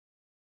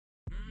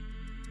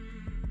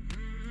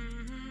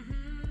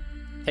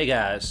Hey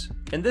guys,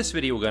 in this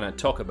video we're gonna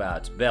talk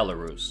about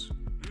Belarus.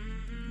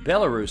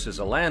 Belarus is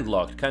a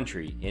landlocked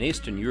country in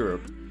Eastern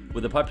Europe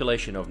with a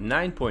population of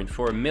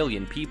 9.4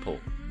 million people.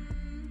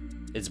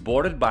 It's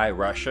bordered by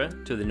Russia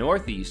to the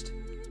northeast,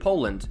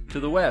 Poland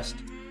to the west,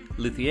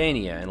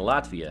 Lithuania and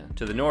Latvia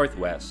to the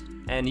northwest,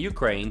 and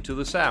Ukraine to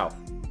the south.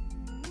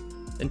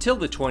 Until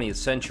the 20th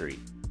century,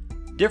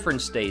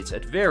 different states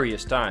at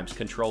various times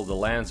controlled the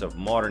lands of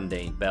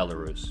modern-day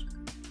Belarus,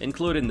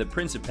 including the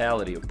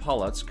Principality of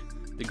Polotsk,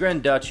 the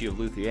Grand Duchy of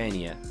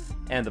Lithuania,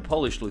 and the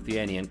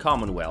Polish-Lithuanian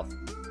Commonwealth.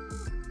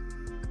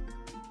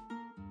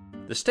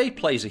 The state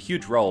plays a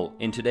huge role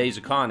in today's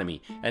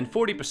economy, and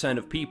 40%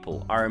 of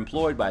people are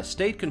employed by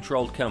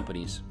state-controlled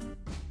companies.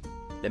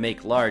 They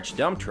make large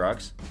dump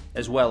trucks,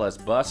 as well as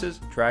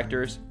buses,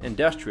 tractors,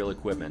 industrial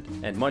equipment,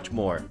 and much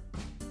more.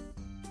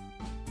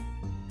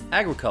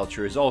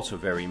 Agriculture is also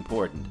very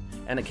important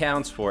and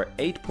accounts for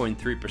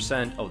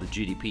 8.3% of the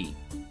GDP.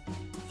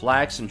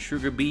 Flax and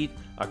sugar beet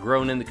are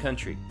grown in the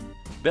country.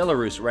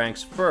 Belarus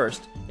ranks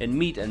first in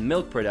meat and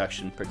milk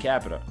production per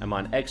capita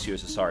among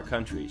ex-USSR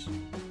countries.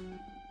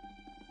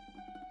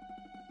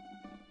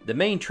 The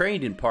main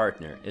trading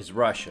partner is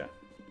Russia,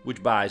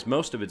 which buys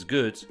most of its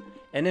goods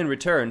and in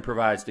return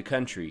provides the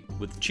country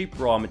with cheap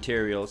raw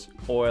materials,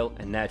 oil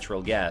and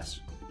natural gas.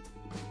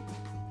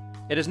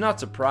 It is not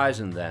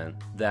surprising then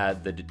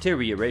that the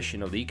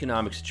deterioration of the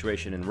economic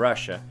situation in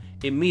Russia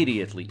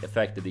immediately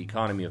affected the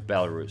economy of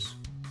Belarus.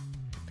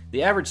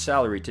 The average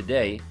salary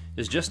today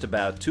is just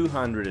about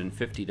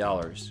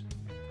 $250.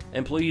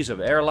 Employees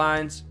of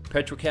airlines,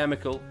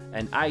 petrochemical,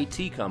 and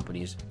IT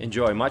companies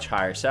enjoy much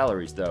higher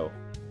salaries though.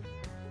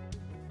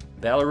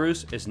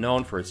 Belarus is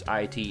known for its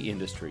IT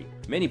industry.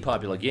 Many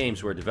popular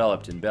games were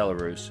developed in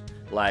Belarus,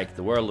 like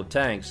The World of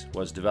Tanks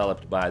was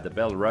developed by the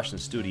Belarusian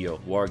studio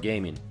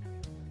Wargaming.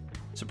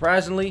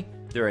 Surprisingly,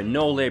 there are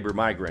no labor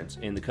migrants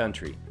in the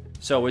country,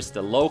 so it's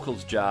the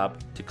locals' job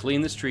to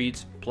clean the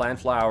streets, plant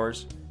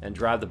flowers, and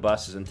drive the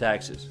buses and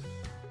taxis.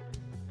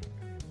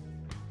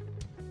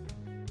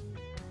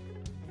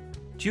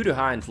 Due to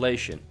high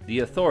inflation, the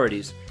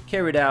authorities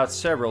carried out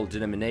several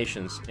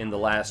denominations in the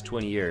last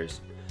 20 years,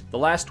 the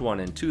last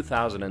one in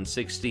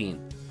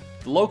 2016.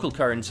 The local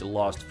currency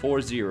lost 4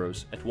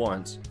 zeros at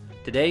once.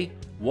 Today,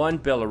 1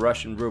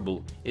 Belarusian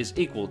ruble is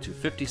equal to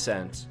 50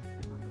 cents.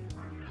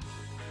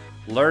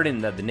 Learning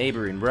that the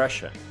neighboring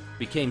Russia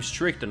became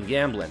strict on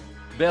gambling,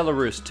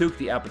 Belarus took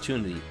the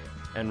opportunity,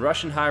 and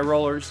Russian high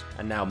rollers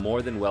are now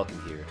more than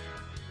welcome here.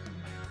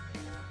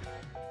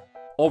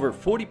 Over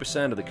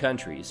 40% of the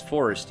country is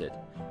forested,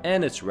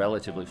 and it's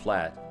relatively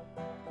flat.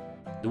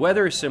 The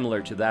weather is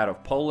similar to that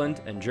of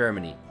Poland and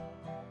Germany.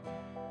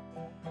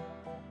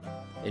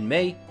 In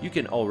May, you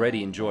can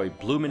already enjoy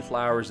blooming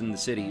flowers in the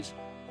cities,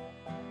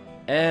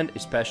 and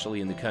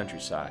especially in the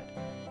countryside.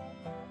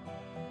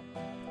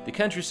 The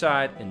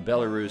countryside in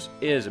Belarus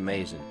is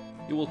amazing.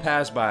 You will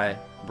pass by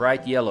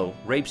bright yellow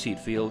rapeseed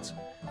fields,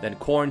 then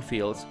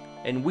cornfields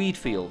and wheat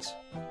fields.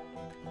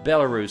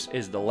 Belarus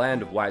is the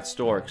land of white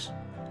storks.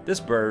 This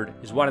bird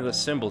is one of the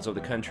symbols of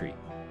the country.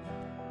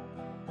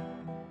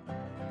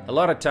 A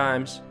lot of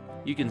times,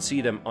 you can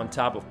see them on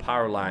top of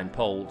power line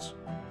poles.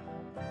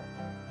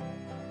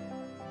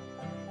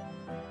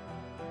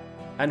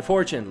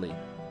 Unfortunately,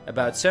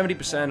 about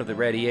 70% of the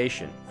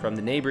radiation from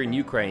the neighboring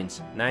Ukraine's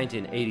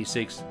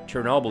 1986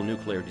 Chernobyl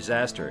nuclear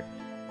disaster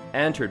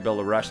entered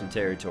Belarusian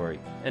territory,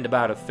 and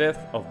about a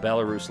fifth of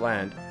Belarus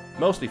land,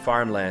 mostly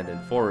farmland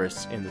and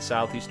forests in the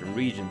southeastern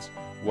regions,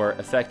 were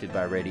affected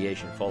by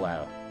radiation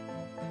fallout.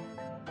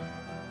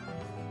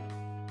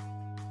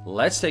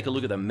 Let's take a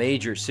look at the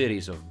major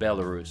cities of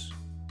Belarus.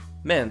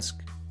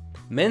 Minsk.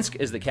 Minsk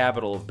is the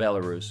capital of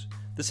Belarus.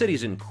 The city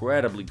is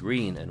incredibly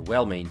green and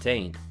well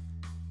maintained.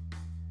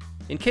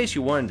 In case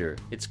you wonder,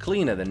 it's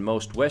cleaner than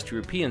most West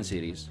European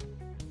cities.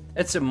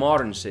 It's a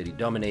modern city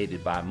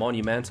dominated by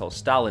monumental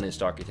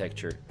Stalinist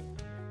architecture.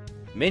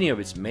 Many of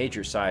its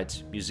major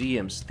sites,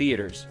 museums,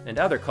 theaters, and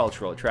other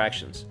cultural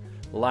attractions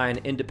line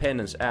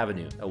Independence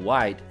Avenue, a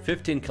wide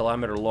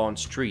 15-kilometer long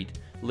street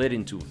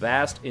leading to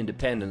vast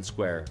Independence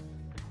Square.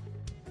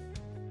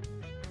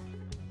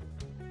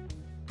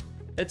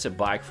 It's a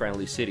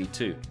bike-friendly city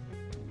too.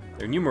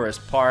 There are numerous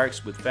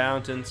parks with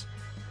fountains.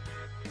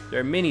 There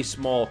are many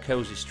small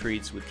cozy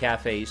streets with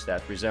cafes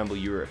that resemble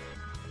Europe.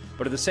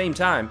 But at the same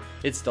time,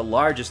 it's the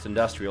largest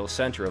industrial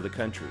center of the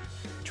country.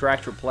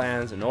 Tractor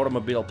plants and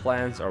automobile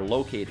plants are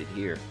located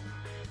here.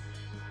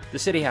 The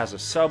city has a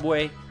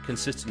subway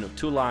consisting of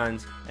 2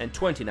 lines and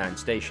 29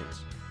 stations.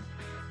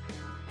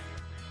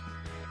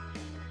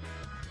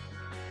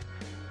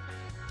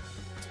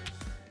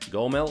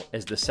 Gomel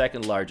is the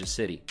second largest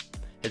city.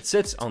 It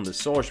sits on the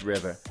Source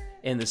River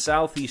in the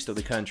southeast of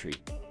the country.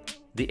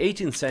 The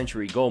 18th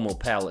century Gomel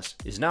Palace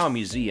is now a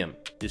museum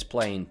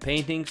displaying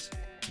paintings,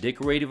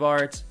 decorative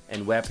arts,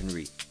 and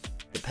weaponry.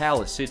 The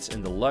palace sits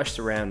in the lush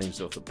surroundings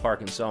of the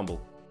park ensemble,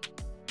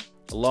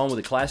 along with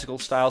the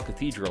classical-style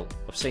cathedral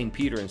of St.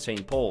 Peter and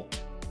St. Paul,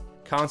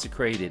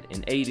 consecrated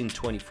in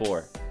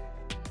 1824.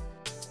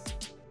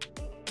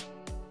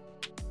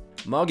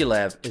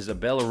 Mogilev is a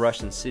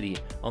Belarusian city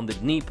on the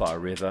Dnieper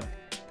River.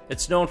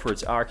 It's known for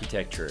its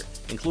architecture,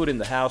 including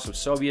the House of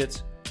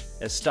Soviets,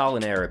 a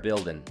Stalin-era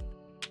building.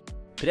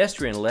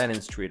 Pedestrian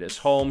Lenin Street is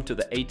home to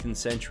the 18th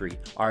century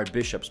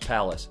Archbishop's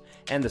Palace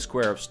and the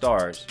Square of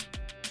Stars.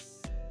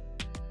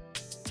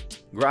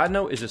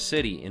 Grodno is a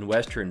city in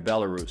western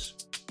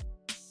Belarus,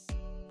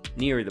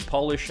 near the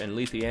Polish and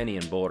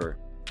Lithuanian border.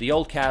 The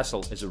old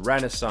castle is a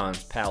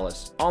Renaissance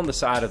palace on the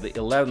site of the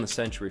 11th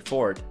century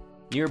fort.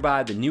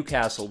 Nearby, the new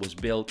castle was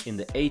built in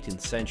the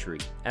 18th century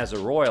as a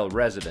royal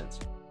residence.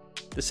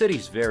 The city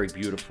is very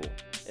beautiful.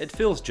 It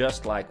feels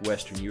just like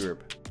Western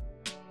Europe.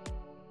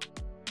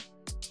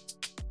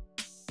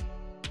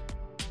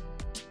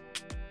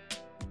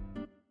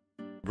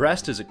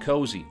 Brest is a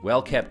cozy,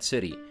 well-kept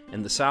city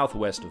in the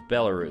southwest of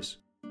Belarus.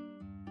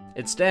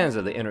 It stands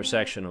at the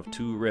intersection of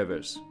two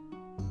rivers.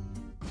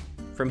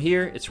 From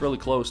here, it's really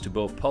close to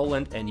both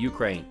Poland and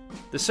Ukraine.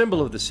 The symbol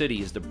of the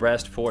city is the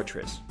Brest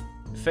Fortress,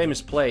 a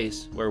famous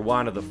place where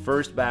one of the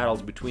first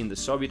battles between the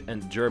Soviet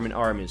and German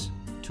armies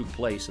took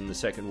place in the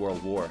Second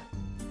World War.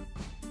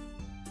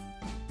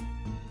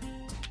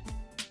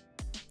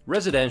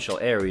 Residential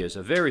areas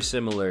are very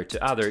similar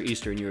to other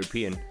Eastern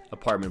European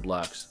apartment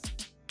blocks.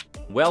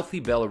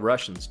 Wealthy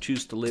Belarusians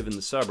choose to live in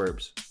the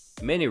suburbs.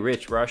 Many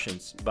rich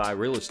Russians buy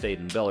real estate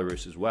in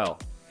Belarus as well.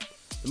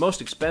 The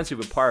most expensive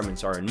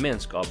apartments are in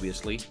Minsk,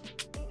 obviously.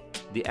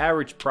 The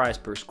average price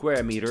per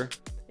square meter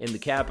in the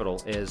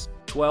capital is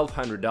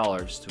 $1,200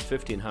 to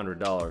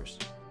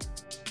 $1,500.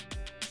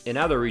 In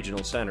other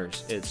regional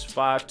centers, it's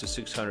 $500 to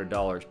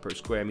 $600 per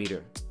square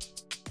meter.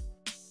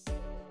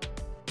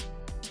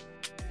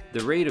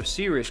 The rate of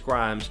serious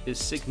crimes is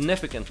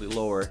significantly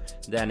lower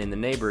than in the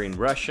neighboring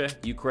Russia,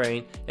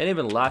 Ukraine, and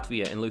even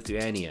Latvia and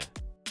Lithuania.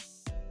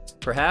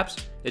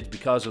 Perhaps it's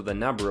because of the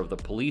number of the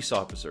police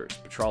officers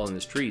patrolling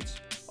the streets,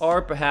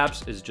 or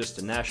perhaps it's just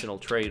a national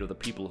trait of the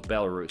people of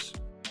Belarus.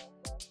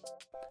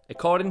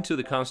 According to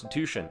the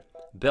constitution,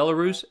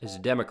 Belarus is a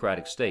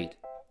democratic state.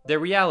 The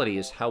reality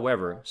is,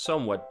 however,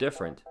 somewhat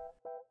different.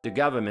 The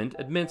government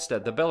admits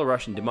that the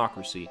Belarusian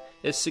democracy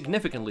is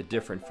significantly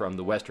different from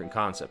the Western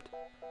concept.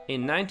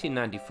 In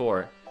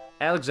 1994,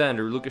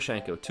 Alexander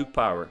Lukashenko took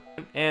power,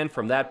 and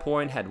from that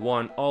point had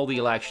won all the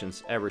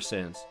elections ever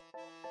since.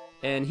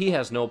 And he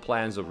has no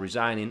plans of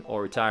resigning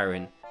or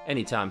retiring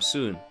anytime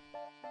soon.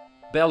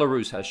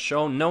 Belarus has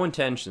shown no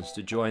intentions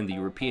to join the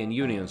European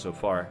Union so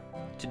far.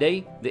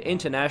 Today, the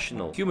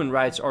international human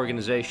rights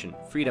organization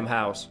Freedom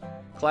House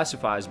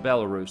classifies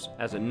Belarus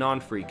as a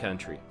non-free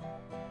country.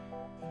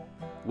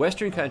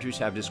 Western countries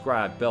have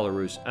described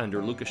Belarus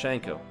under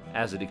Lukashenko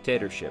as a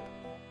dictatorship.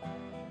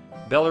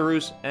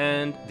 Belarus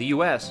and the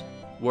US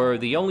were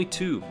the only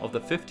two of the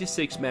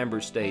 56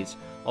 member states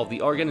of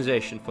the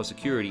Organization for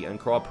Security and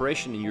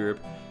Cooperation in Europe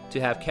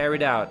to have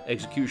carried out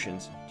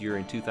executions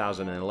during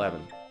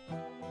 2011.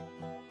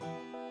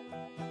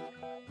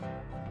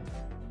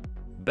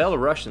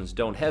 Belarusians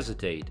don't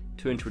hesitate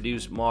to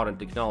introduce modern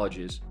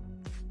technologies.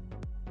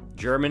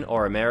 German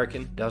or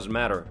American, doesn't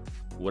matter.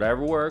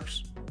 Whatever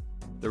works.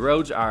 The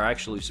roads are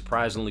actually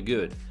surprisingly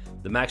good.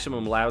 The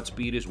maximum allowed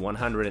speed is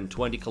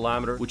 120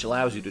 km, which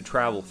allows you to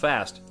travel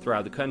fast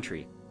throughout the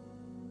country.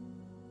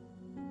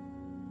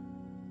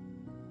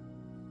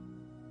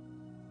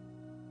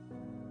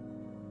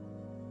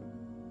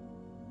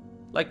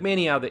 Like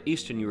many other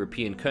Eastern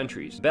European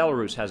countries,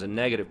 Belarus has a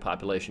negative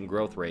population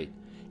growth rate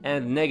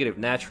and a negative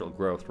natural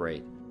growth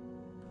rate.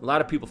 A lot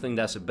of people think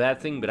that's a bad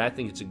thing, but I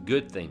think it's a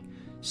good thing.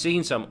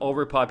 Seeing some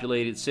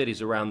overpopulated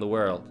cities around the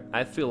world,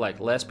 I feel like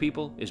less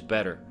people is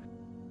better.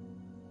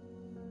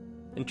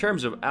 In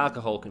terms of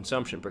alcohol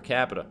consumption per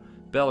capita,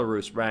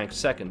 Belarus ranks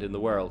second in the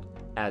world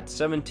at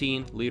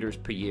 17 liters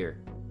per year.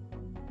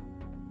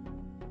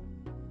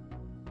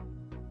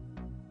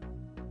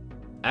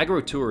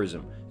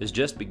 Agrotourism is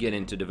just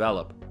beginning to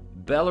develop.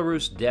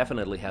 Belarus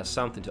definitely has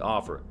something to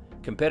offer.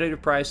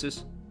 Competitive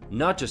prices,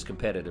 not just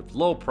competitive,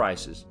 low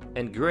prices,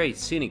 and great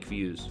scenic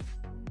views.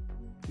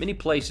 Many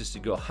places to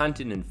go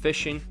hunting and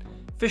fishing.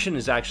 Fishing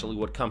is actually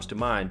what comes to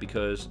mind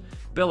because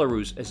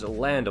Belarus is a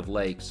land of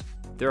lakes.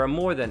 There are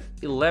more than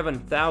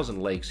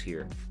 11,000 lakes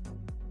here.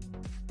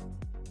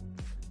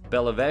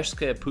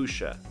 Bialowieza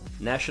Pusha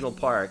National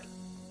Park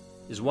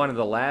is one of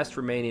the last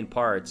remaining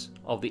parts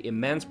of the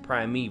immense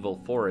primeval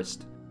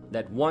forest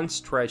that once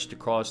stretched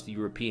across the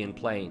European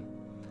plain.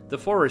 The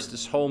forest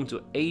is home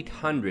to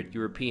 800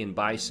 European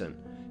bison,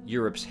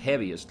 Europe's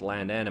heaviest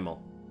land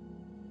animal.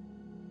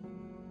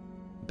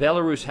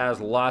 Belarus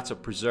has lots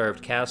of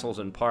preserved castles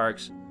and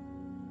parks,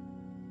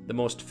 the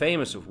most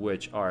famous of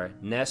which are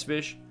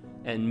Nesvizh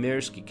and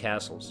Mirsky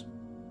castles.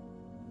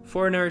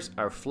 Foreigners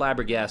are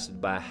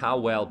flabbergasted by how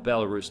well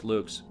Belarus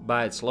looks,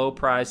 by its low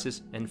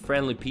prices and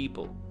friendly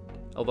people,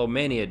 although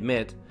many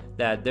admit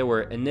that they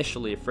were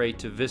initially afraid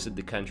to visit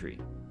the country.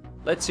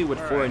 Let's see what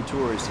foreign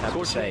tourists have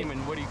to say.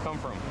 And where do you come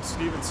from?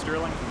 Steven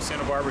Sterling from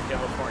Santa Barbara,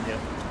 California.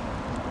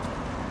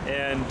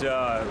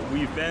 And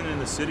we've been in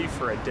the city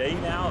for a day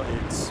now.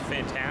 It's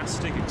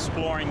fantastic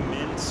exploring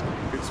Minsk.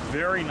 It's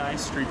very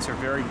nice. Streets are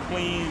very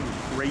clean,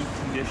 great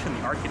condition.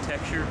 The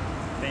architecture,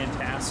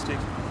 fantastic.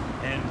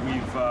 And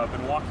we've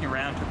been walking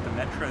around, took the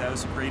metro. That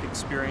was a great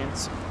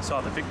experience.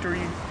 Saw the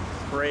Victory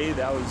Parade.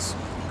 That was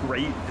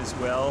great as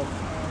well.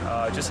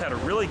 Just had a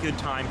really good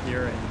time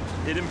here,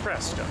 and it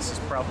impressed us. Is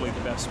probably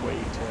the best way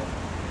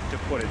to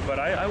put it. But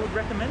I would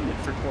recommend it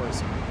for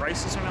tourism. The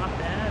prices are not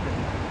bad, and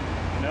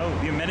you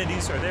know, the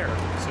amenities are there,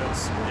 so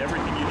it's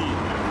everything you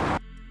need.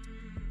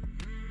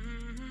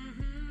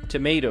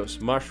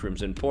 Tomatoes,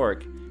 mushrooms, and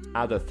pork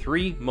are the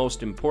three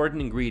most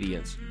important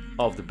ingredients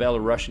of the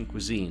Belarusian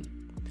cuisine.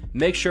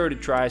 Make sure to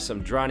try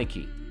some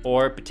draniki,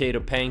 or potato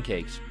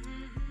pancakes.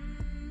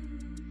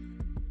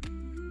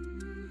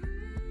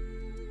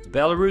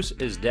 Belarus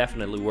is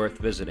definitely worth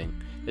visiting.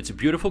 It's a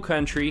beautiful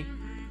country,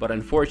 but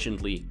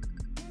unfortunately,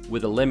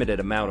 with a limited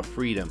amount of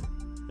freedom.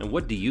 And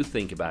what do you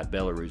think about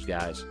Belarus,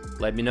 guys?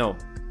 Let me know.